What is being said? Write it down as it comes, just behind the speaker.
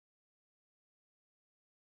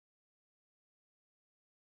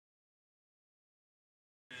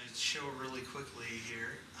show really quickly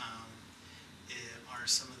here are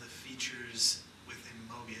some of the features within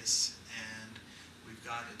Mobius, and we've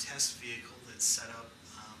got a test vehicle that's set up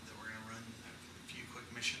that we're going to run a few quick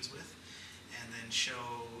missions with, and then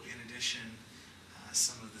show, in addition,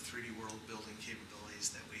 some of the 3D world building capabilities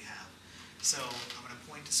that we have. So I'm going to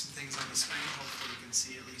point to some things on the screen. Hopefully you can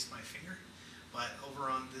see at least my finger. But over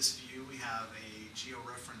on this view, we have a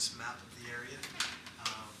georeference map of the area.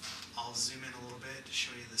 I'll zoom in a little bit to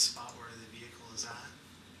show you the spot where the vehicle is at.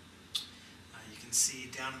 You can see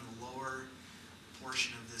down in the lower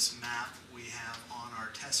portion of this map, we have on our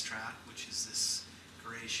test track, which is this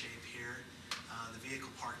gray shape here, the vehicle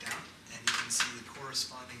parked out, and you can see the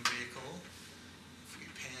corresponding vehicle, if we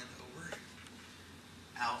pan over,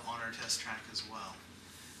 out on our test track as well.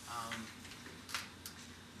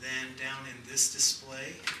 Then down in this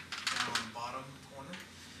display, down on the bottom corner,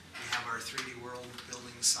 we have our 3D world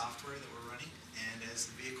building software that we're running, and as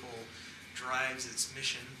the vehicle drives its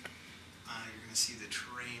mission, you're going to see the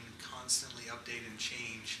terrain constantly update and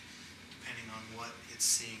change depending on what it's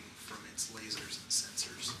seeing from its lasers and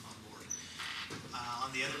sensors on board. On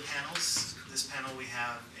the other panels, this panel we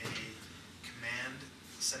have a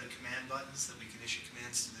set of command buttons that we can issue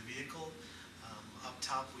commands to the vehicle. Up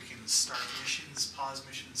top we can start missions, pause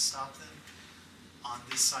missions, stop them. On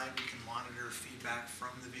this side we can monitor feedback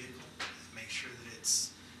from the vehicle, make sure that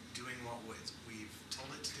it's doing what we've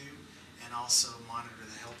told it to do, and also monitor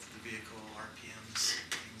the health of the vehicle, RPMs,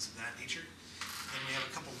 things of that nature. Then we have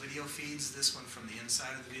a couple video feeds, this one from the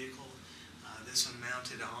inside of the vehicle, this one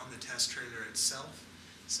mounted on the test trailer itself,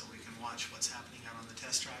 so we can watch what's happening out on the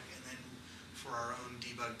test track. And then for our own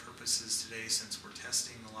debug purposes today, since we're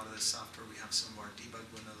testing a lot of this software, we have some of our debug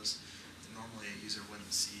windows that normally a user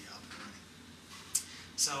wouldn't see up and running.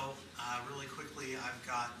 So really quickly, I've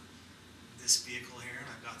got this vehicle here, and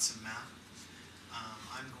I've got some map.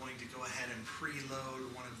 I'm going to go ahead and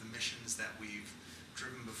preload one of the missions that we've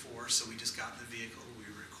driven before. So we just got the vehicle, we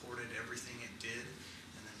recorded everything it did,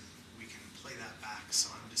 and then we can play that back.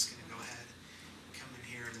 So I'm just going to go ahead, come in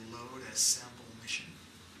here, and load a sample mission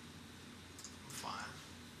file.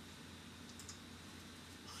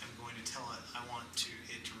 I'm going to tell it I want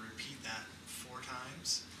it to repeat that 4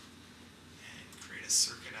 times and create a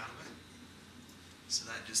circuit out of it. So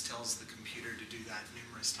that just tells the computer to do that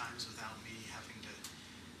numerous times without me having to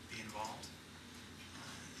be involved.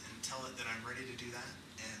 And tell it that I'm ready to do that,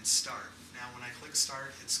 and start. Now when I click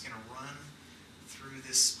start, it's going to run through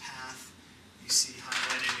this path you see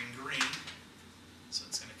highlighted in green. So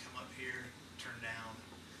it's going to come up here, turn down,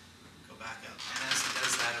 go back up. And as it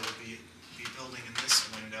does that, it will be building in this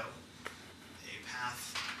window a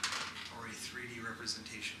path or a 3D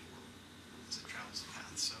representation world as it travels the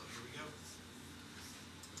path. So here we go.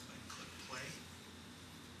 Go ahead and click play.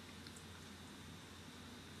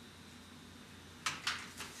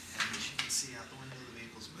 And as you can see out the window, the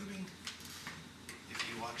vehicle's moving. If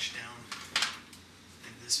you watch down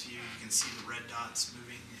in this view, you can see the red dots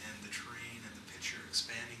moving and the terrain and the picture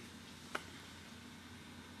expanding.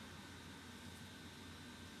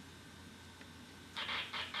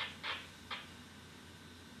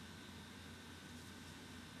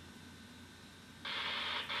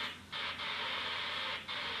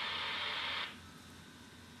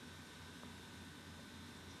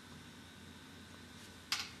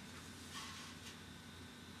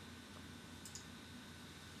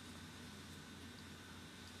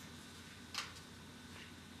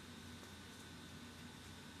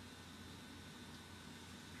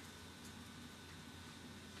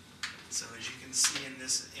 So as you can see in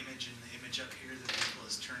this image, in the image up here, the vehicle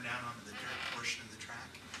is turned down onto the dirt portion of the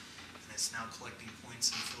track, and it's now collecting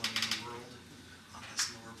points and filling in the world on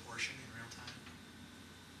this lower portion in real time.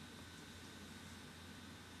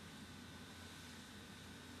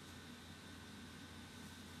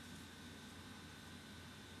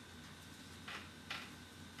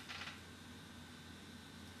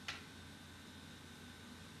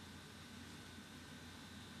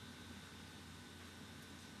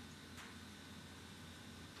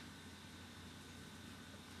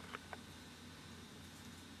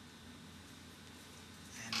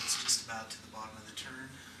 About to the bottom of the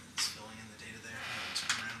turn, it's filling in the data there, and it'll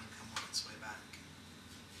turn around and come on its way back.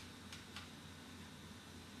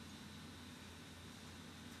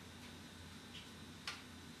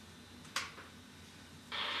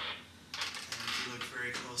 And if you look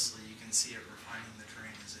very closely, you can see it refining the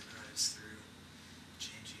terrain as it drives through,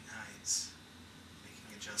 changing heights,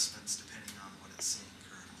 making adjustments depending on what it's seeing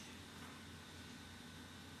currently.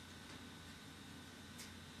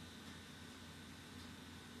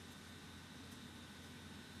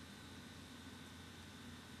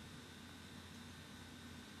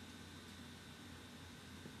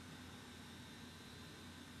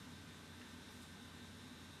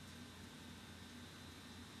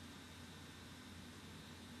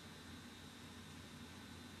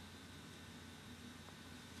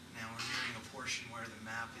 portion where the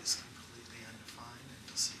map is completely undefined, and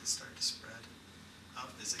you'll see it start to spread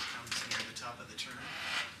up as it comes near the top of the turn.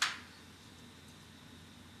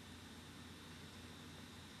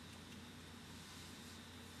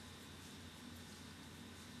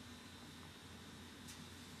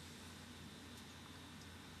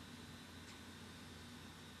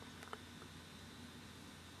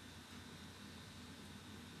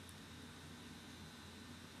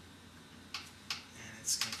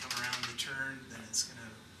 It's going to come around the turn, then it's going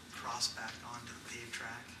to cross back onto the paved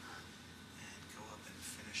track and go up and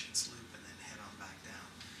finish its loop and then head on back down.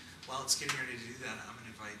 While it's getting ready to do that, I'm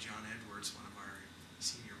going to invite John Edwards, one of our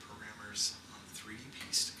senior programmers on the 3D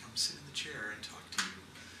piece, to come sit in the chair and talk to you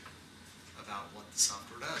about what the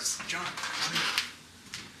software does. John, come in.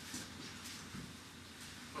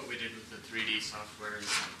 What we did with the 3D software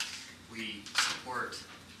is we support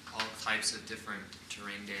all types of different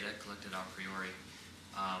terrain data collected a priori.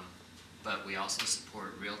 But we also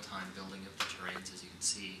support real-time building of the terrains, as you can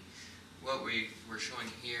see. What we're showing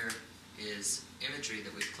here is imagery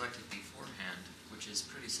that we've collected beforehand, which is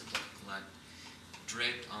pretty simple to collect,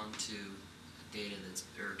 draped onto data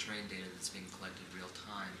terrain data that's being collected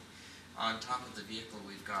real-time. On top of the vehicle,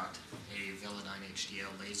 we've got a Velodyne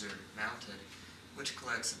HDL laser mounted, which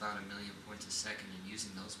collects about 1 million points a second, and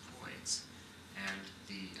using those points and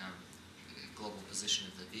the global position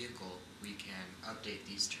of the vehicle, we can update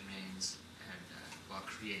these terrains and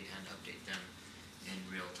create and update them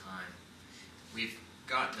in real time. We've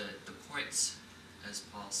got the points, as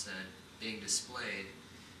Paul said, being displayed.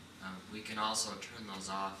 We can also turn those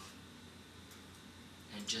off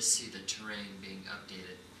and just see the terrain being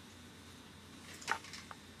updated.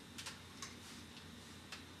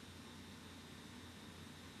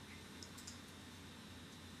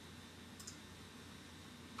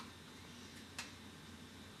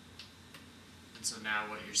 And so now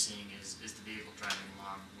what you're seeing is the vehicle driving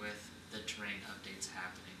along with the terrain updates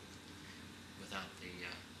happening without the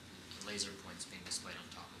laser points being displayed on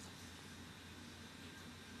top of them.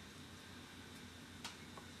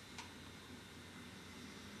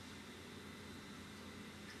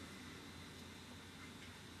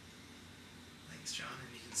 Thanks, John. And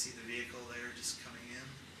you can see the vehicle there just coming in.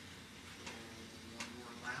 One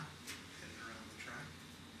more lap, heading around the track.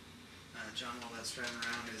 John, while that's driving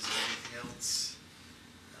around, is there anything else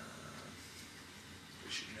we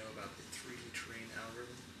should know about the 3D terrain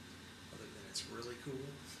algorithm, other than it's really cool?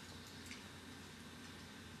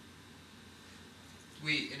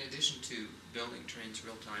 In addition to building terrains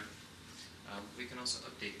real time, we can also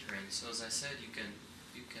update terrains. So as I said, you can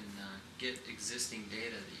get existing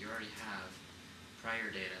data that you already have,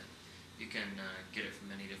 prior data. You can get it from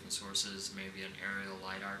many different sources, maybe an aerial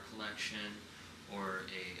LiDAR collection, or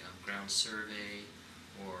a ground survey,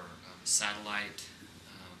 or satellite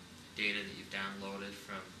data that you've downloaded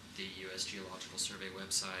from the U.S. Geological Survey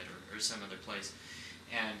website or some other place.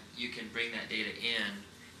 And you can bring that data in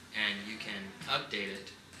and you can update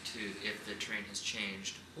it to if the terrain has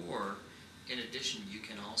changed, or in addition you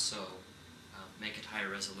can also make it higher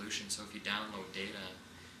resolution. So if you download data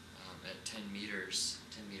at 10 meters,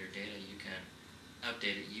 10 meter data, you can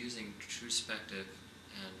update it using TrueSpective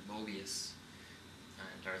and Mobius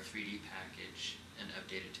and our 3D package and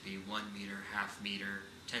update it to be 1 meter, half meter,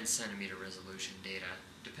 10 centimeter resolution data,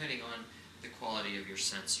 depending on the quality of your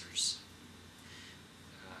sensors.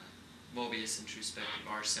 Mobius and TrueSpective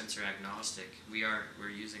are sensor agnostic. We're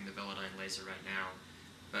using the Velodyne laser right now,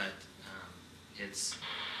 but it's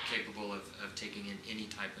capable of taking in any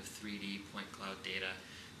type of 3D point cloud data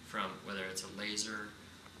from whether it's a laser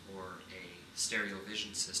or a stereo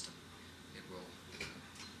vision system.